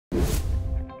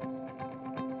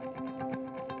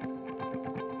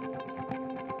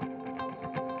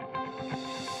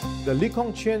The Lee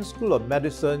Kong Chian School of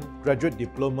Medicine Graduate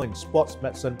Diploma in Sports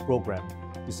Medicine program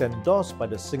is endorsed by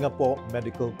the Singapore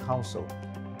Medical Council.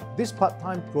 This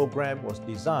part-time program was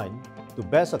designed to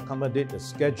best accommodate the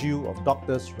schedule of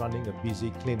doctors running a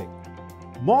busy clinic.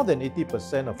 More than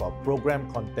 80% of our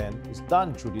program content is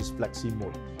done through this flexi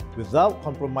mode, without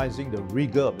compromising the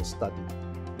rigor of the study.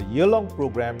 The year-long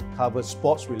program covers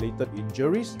sports-related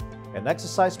injuries and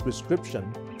exercise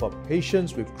prescription for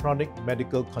patients with chronic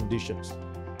medical conditions.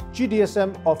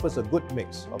 GDSM offers a good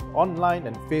mix of online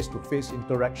and face-to-face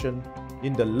interaction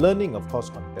in the learning of course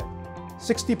content.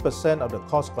 60% of the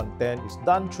course content is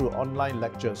done through online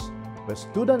lectures, where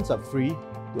students are free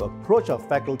to approach our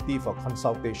faculty for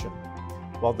consultation,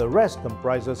 while the rest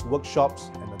comprises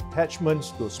workshops and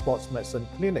attachments to sports medicine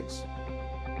clinics.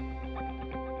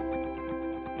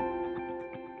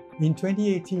 In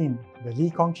 2018, the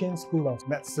Lee Kong Chian School of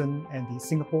Medicine and the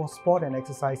Singapore Sport and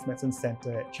Exercise Medicine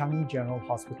Centre at Changi General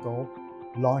Hospital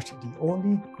launched the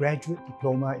only graduate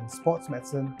diploma in sports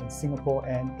medicine in Singapore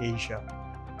and Asia.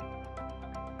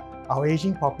 Our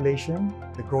aging population,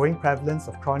 the growing prevalence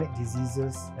of chronic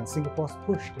diseases, and Singapore's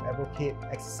push to advocate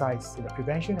exercise in the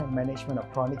prevention and management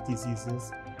of chronic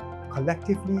diseases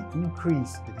collectively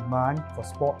increase the demand for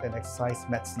sport and exercise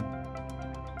medicine.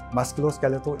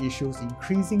 Musculoskeletal issues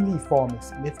increasingly form a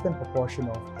significant proportion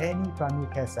of any primary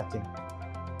care setting.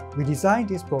 We designed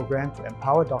this program to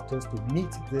empower doctors to meet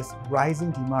this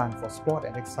rising demand for sport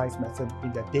and exercise medicine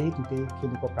in their day-to-day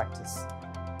clinical practice.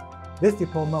 This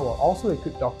diploma will also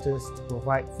equip doctors to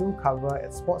provide full cover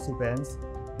at sports events,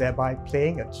 thereby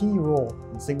playing a key role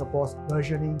in Singapore's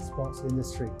burgeoning sports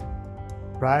industry.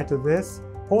 Prior to this,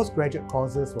 postgraduate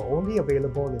courses were only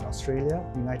available in Australia,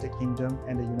 United Kingdom,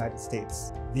 and the United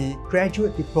States. The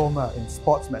Graduate Diploma in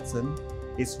Sports Medicine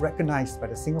is recognized by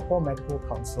the Singapore Medical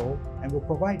Council and will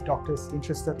provide doctors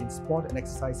interested in sport and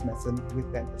exercise medicine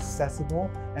with an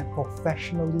accessible and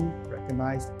professionally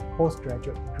recognized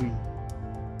postgraduate degree.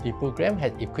 The program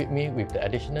has equipped me with the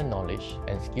additional knowledge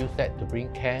and skill set to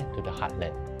bring care to the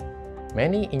heartland.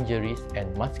 Many injuries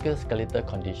and musculoskeletal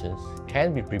conditions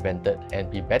can be prevented and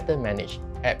be better managed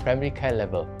at primary care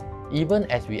level, even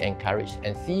as we encourage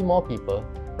and see more people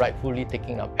rightfully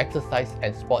taking up exercise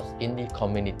and sports in the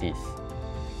communities.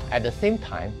 At the same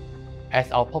time,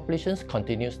 as our population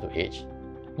continues to age,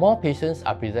 more patients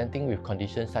are presenting with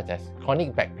conditions such as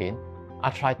chronic back pain,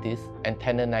 arthritis, and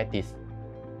tendinitis,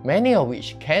 many of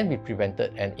which can be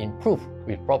prevented and improved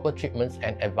with proper treatments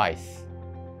and advice.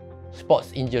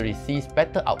 Sports injuries sees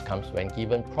better outcomes when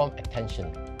given prompt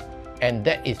attention. And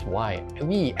that is why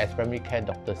we as primary care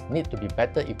doctors need to be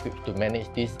better equipped to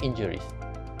manage these injuries.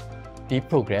 The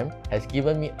program has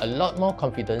given me a lot more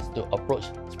confidence to approach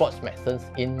sports medicine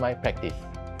in my practice.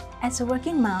 As a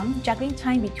working mom, juggling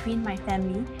time between my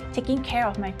family, taking care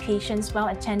of my patients while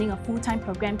attending a full-time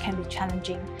program can be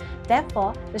challenging.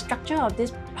 Therefore, the structure of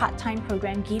this part-time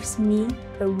program gives me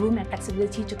the room and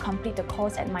flexibility to complete the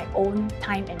course at my own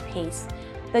time and pace.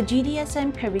 The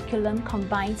GDSM curriculum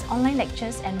combines online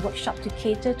lectures and workshops to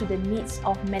cater to the needs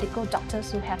of medical doctors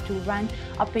who have to run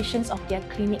operations of their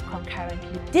clinic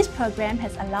concurrently. This program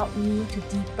has allowed me to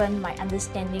deepen my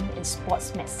understanding in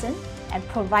sports medicine and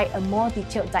provide a more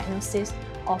detailed diagnosis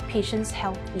of patients'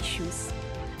 health issues.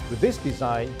 With this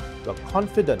design, we are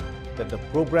confident that the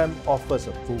program offers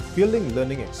a fulfilling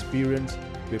learning experience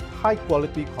with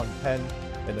high-quality content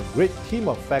and a great team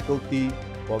of faculty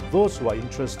for those who are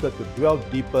interested to dwell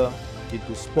deeper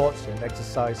into sports and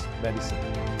exercise medicine.